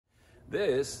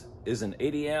This is an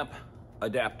 80 amp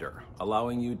adapter,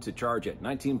 allowing you to charge at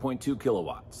 19.2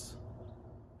 kilowatts.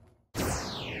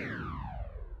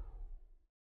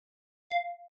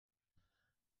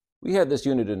 We had this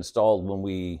unit installed when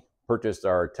we purchased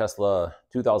our Tesla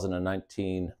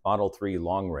 2019 Model 3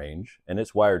 long range, and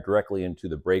it's wired directly into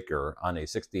the breaker on a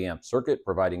 60 amp circuit,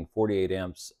 providing 48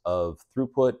 amps of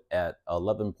throughput at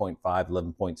 11.5,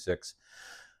 11.6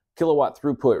 kilowatt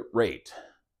throughput rate.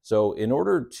 So in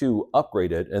order to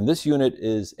upgrade it, and this unit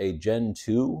is a Gen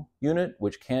 2 unit,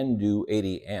 which can do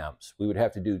 80 amps, we would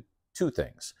have to do two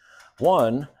things.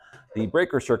 One, the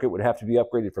breaker circuit would have to be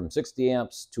upgraded from 60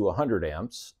 amps to 100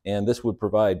 amps, and this would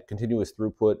provide continuous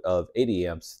throughput of 80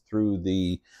 amps through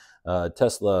the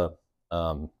Tesla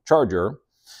charger.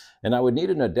 And I would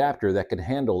need an adapter that could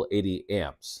handle 80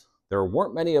 amps. There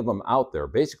weren't many of them out there.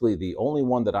 Basically, the only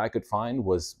one that I could find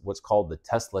was what's called the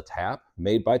Tesla Tap,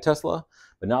 made by Tesla,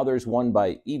 but now there's one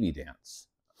by EVDance.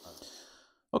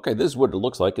 Okay, this is what it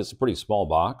looks like. It's a pretty small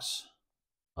box,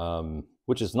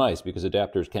 which is nice because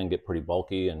adapters can get pretty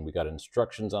bulky, and we got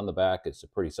instructions on the back. It's a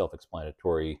pretty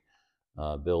self-explanatory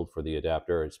build for the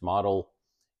adapter. It's model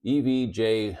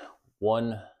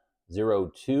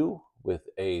J1772 with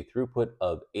a throughput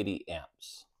of 80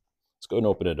 amps. Let's go and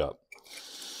open it up.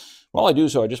 While I do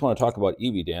so, I just want to talk about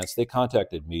EVDance. They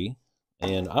contacted me,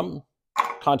 and I'm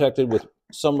contacted with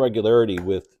some regularity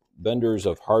with vendors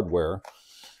of hardware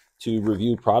to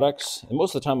review products. And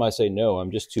most of the time I say no, I'm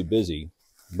just too busy.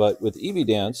 But with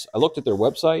EVDance, I looked at their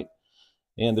website,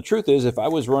 and the truth is, if I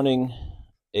was running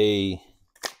a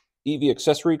EV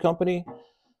accessory company,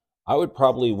 I would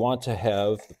probably want to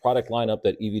have the product lineup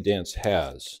that EVDance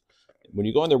has. When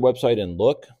you go on their website and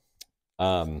look,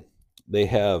 they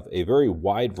have a very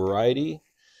wide variety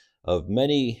of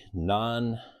many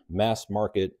non-mass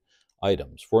market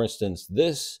items. For instance,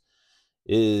 this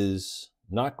is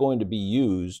not going to be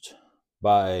used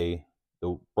by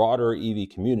the broader EV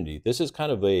community. This is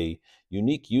kind of a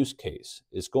unique use case.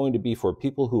 It's going to be for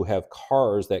people who have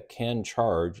cars that can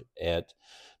charge at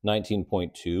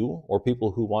 19.2, or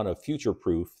people who want to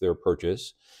future-proof their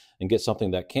purchase and get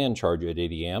something that can charge at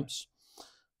 80 amps.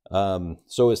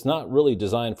 So it's not really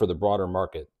designed for the broader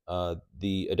market.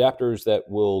 The adapters that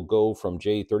will go from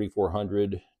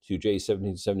J3400 to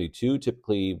J1772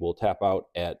 typically will tap out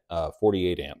at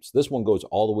 48 amps. This one goes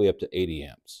all the way up to 80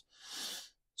 amps.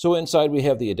 So inside we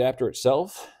have the adapter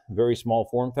itself, very small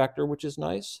form factor, which is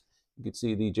nice. You can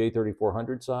see the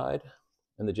J3400 side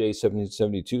and the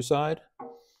J1772 side,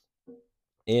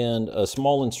 and a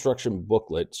small instruction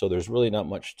booklet. So there's really not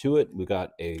much to it. We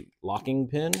got a locking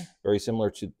pin, very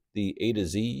similar to the A to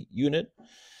Z unit.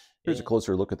 Here's a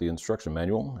closer look at the instruction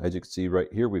manual. As you can see right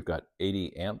here, we've got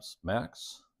 80 amps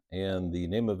max, and the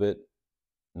name of it,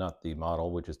 not the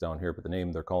model, which is down here, but the name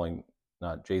they're calling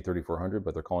not J3400,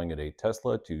 but they're calling it a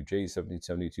Tesla to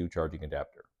J1772 charging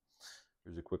adapter.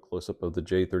 Here's a quick close-up of the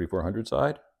J3400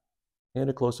 side and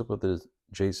a close-up of the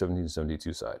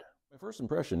J1772 side. My first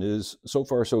impression is so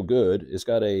far so good. It's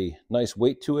got a nice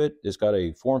weight to it. It's got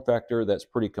a form factor that's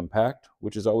pretty compact,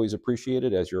 which is always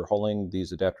appreciated as you're hauling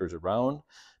these adapters around.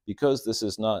 Because this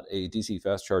is not a DC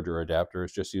fast charger adapter,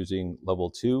 it's just using level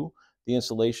 2, the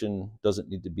installation doesn't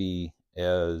need to be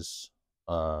as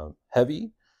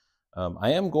heavy.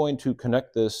 I am going to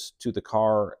connect this to the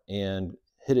car and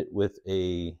hit it with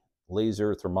a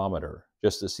laser thermometer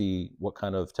just to see what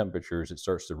kind of temperatures it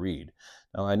starts to read.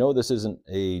 Now, I know this isn't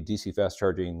a DC fast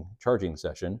charging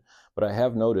session, but I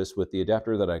have noticed with the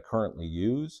adapter that I currently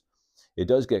use, it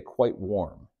does get quite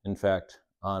warm. In fact,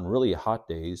 on really hot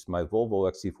days, my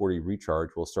Volvo XC40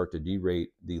 Recharge will start to derate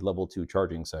the level 2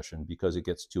 charging session because it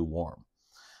gets too warm.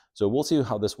 So we'll see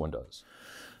how this one does.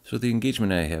 So the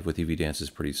engagement I have with EVDance is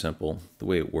pretty simple. The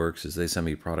way it works is they send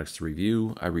me products to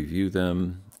review, I review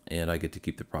them, and I get to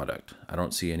keep the product. I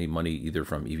don't see any money either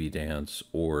from EVDance,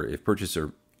 or if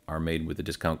purchases are made with a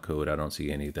discount code, I don't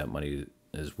see any of that money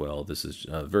as well. This is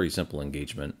a very simple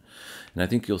engagement. And I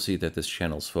think you'll see that this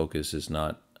channel's focus is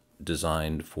not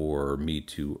designed for me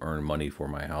to earn money for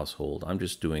my household. I'm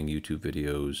just doing YouTube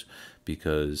videos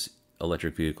because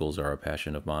electric vehicles are a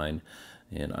passion of mine,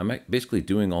 and I'm basically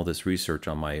doing all this research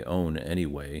on my own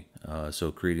anyway,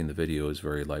 so creating the video is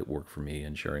very light work for me,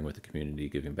 and sharing with the community,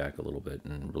 giving back a little bit,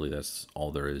 and really that's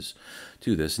all there is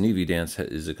to this. And EVDance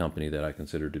is a company that I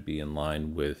consider to be in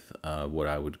line with what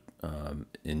I would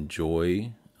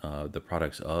enjoy the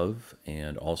products of,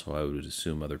 and also I would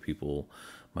assume other people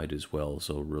might as well.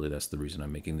 So really that's the reason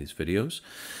I'm making these videos.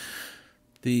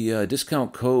 The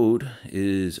discount code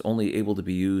is only able to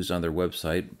be used on their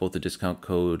website. Both the discount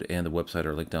code and the website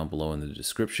are linked down below in the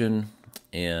description.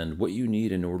 And what you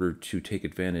need in order to take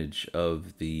advantage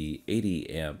of the 80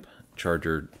 amp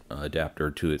charger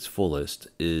adapter to its fullest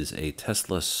is a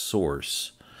Tesla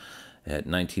source at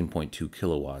 19.2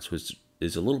 kilowatts, which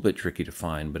is a little bit tricky to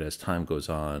find, but as time goes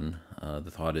on,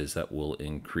 the thought is that will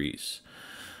increase.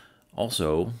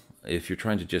 Also, if you're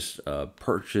trying to just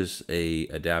purchase a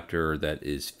adapter that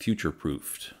is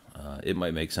future-proofed, it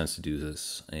might make sense to do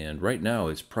this. And right now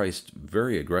it's priced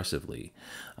very aggressively.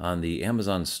 On the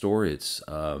Amazon store it's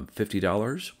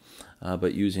 $50,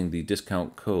 but using the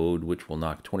discount code, which will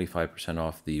knock 25%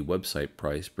 off the website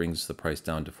price, brings the price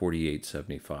down to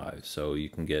 $48.75. So you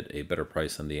can get a better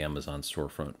price than the Amazon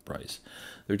storefront price.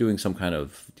 They're doing some kind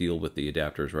of deal with the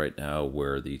adapters right now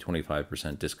where the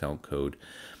 25% discount code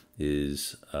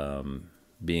is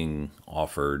being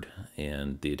offered,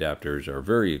 and the adapters are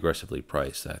very aggressively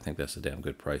priced. I think that's a damn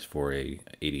good price for a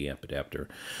 80 amp adapter.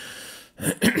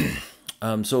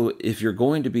 So if you're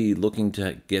going to be looking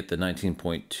to get the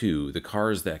 19.2, the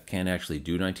cars that can actually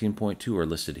do 19.2 are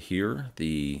listed here.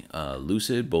 The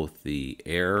Lucid, both the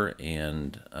Air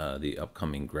and the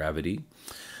upcoming Gravity.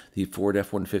 The Ford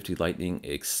F-150 Lightning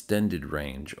extended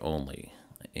range only.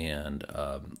 And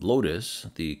Lotus,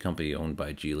 the company owned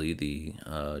by Geely,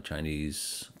 the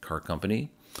Chinese car company.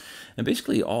 And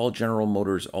basically all General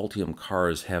Motors Ultium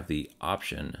cars have the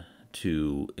option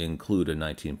to include a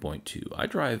 19.2. I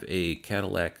drive a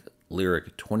Cadillac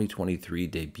LYRIQ 2023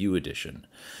 debut edition,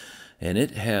 and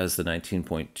it has the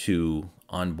 19.2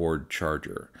 onboard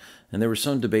charger. And there was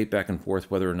some debate back and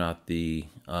forth whether or not the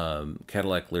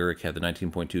Cadillac LYRIQ had the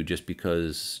 19.2 just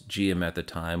because GM at the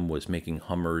time was making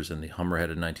Hummers, and the Hummer had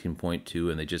a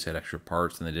 19.2 and they just had extra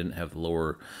parts and they didn't have the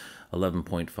lower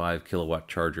 11.5 kilowatt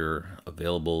charger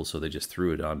available, so they just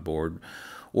threw it on board,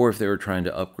 or if they were trying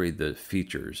to upgrade the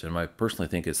features. And I personally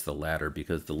think it's the latter,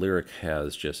 because the LYRIQ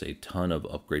has just a ton of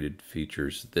upgraded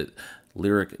features. The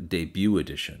LYRIQ Debut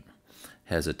Edition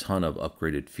has a ton of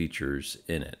upgraded features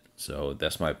in it. So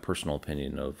that's my personal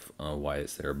opinion of why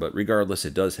it's there. But regardless,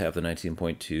 it does have the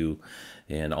 19.2,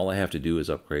 and all I have to do is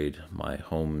upgrade my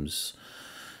home's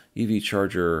EV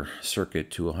charger circuit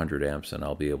to 100 amps, and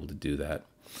I'll be able to do that.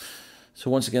 So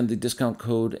once again, the discount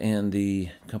code and the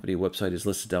company website is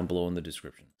listed down below in the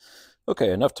description.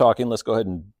 Okay, enough talking. Let's go ahead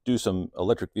and do some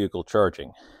electric vehicle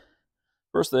charging.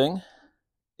 First thing,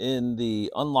 in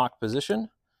the unlock position,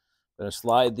 I'm going to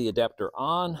slide the adapter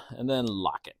on and then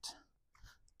lock it.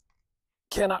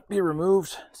 Cannot be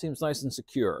removed. Seems nice and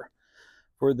secure.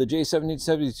 For the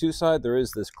J1772 side, there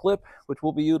is this clip, which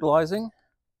we'll be utilizing.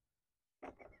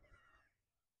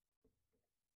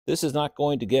 This is not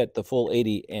going to get the full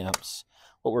 80 amps.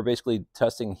 What we're basically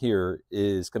testing here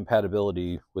is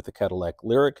compatibility with the Cadillac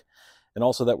LYRIQ, and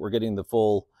also that we're getting the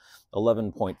full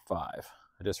 11.5. I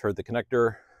just heard the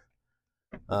connector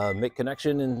make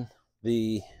connection in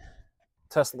the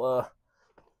Tesla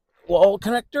wall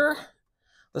connector.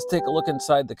 Let's take a look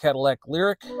inside the Cadillac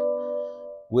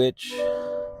LYRIQ, which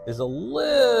is a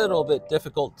little bit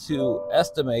difficult to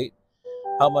estimate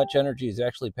how much energy is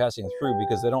actually passing through,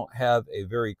 because they don't have a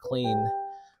very clean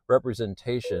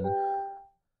representation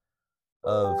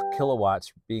of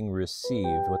kilowatts being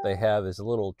received. What they have is a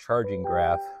little charging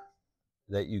graph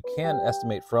that you can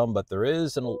estimate from, but there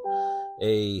is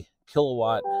a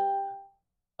kilowatt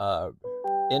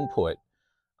input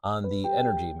on the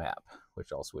energy map,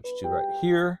 which I'll switch to right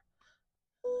here.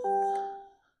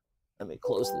 Let me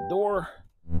close the door.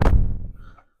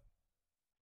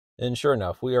 And sure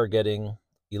enough, we are getting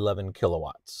 11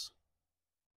 kilowatts.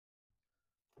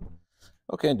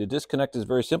 Okay, and to disconnect is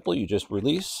very simple. You just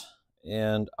release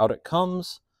and out it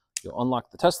comes. You'll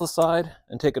unlock the Tesla side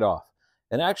and take it off.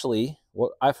 And actually,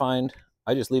 what I find,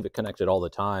 I just leave it connected all the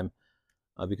time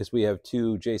because we have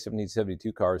two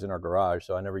J1772 cars in our garage,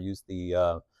 so I never use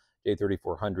the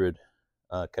J3400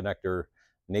 connector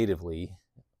natively.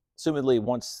 Assumedly,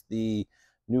 once the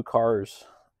new cars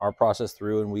are processed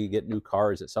through and we get new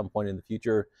cars at some point in the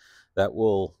future, that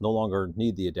will no longer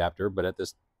need the adapter, but at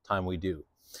this time we do.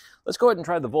 Let's go ahead and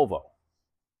try the Volvo.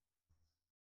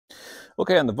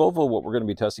 Okay, on the Volvo, what we're going to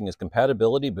be testing is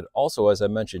compatibility, but also, as I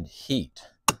mentioned, heat.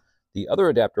 The other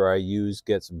adapter I use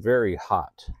gets very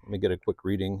hot. Let me get a quick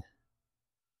reading.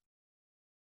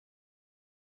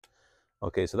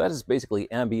 Okay, so that is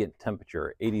basically ambient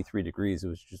temperature, 83 degrees,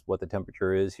 which is what the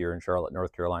temperature is here in Charlotte,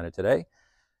 North Carolina today.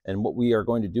 And what we are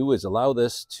going to do is allow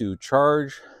this to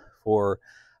charge for,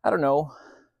 I don't know,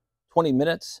 20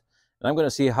 minutes. And I'm going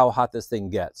to see how hot this thing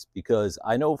gets, because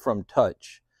I know from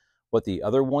touch what the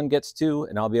other one gets to,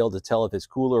 and I'll be able to tell if it's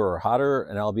cooler or hotter,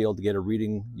 and I'll be able to get a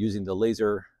reading using the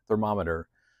laser thermometer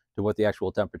to what the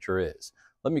actual temperature is.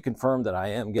 Let me confirm that I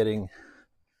am getting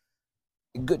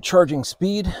a good charging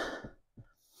speed.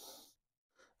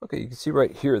 Okay, you can see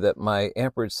right here that my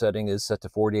amperage setting is set to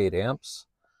 48 amps,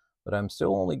 but I'm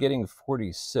still only getting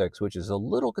 46, which is a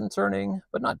little concerning,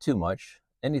 but not too much.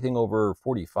 Anything over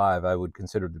 45 I would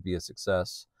consider to be a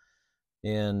success.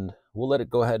 And we'll let it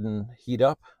go ahead and heat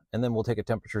up, and then we'll take a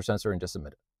temperature sensor in just a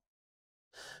minute.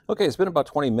 Okay, it's been about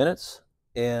 20 minutes,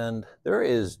 and there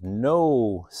is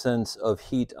no sense of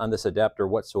heat on this adapter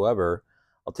whatsoever.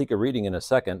 I'll take a reading in a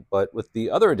second, but with the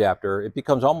other adapter, it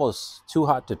becomes almost too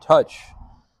hot to touch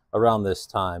around this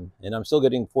time, and I'm still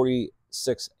getting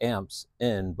 46 amps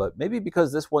in, but maybe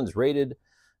because this one's rated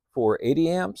for 80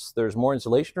 amps, there's more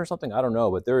insulation or something, I don't know,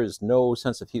 but there is no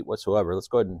sense of heat whatsoever. Let's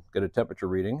go ahead and get a temperature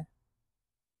reading.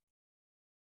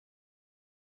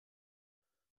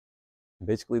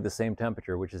 Basically the same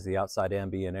temperature, which is the outside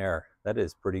ambient air. That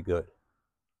is pretty good.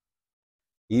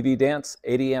 EVDance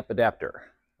 80 amp adapter.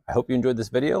 I hope you enjoyed this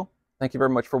video. Thank you very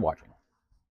much for watching.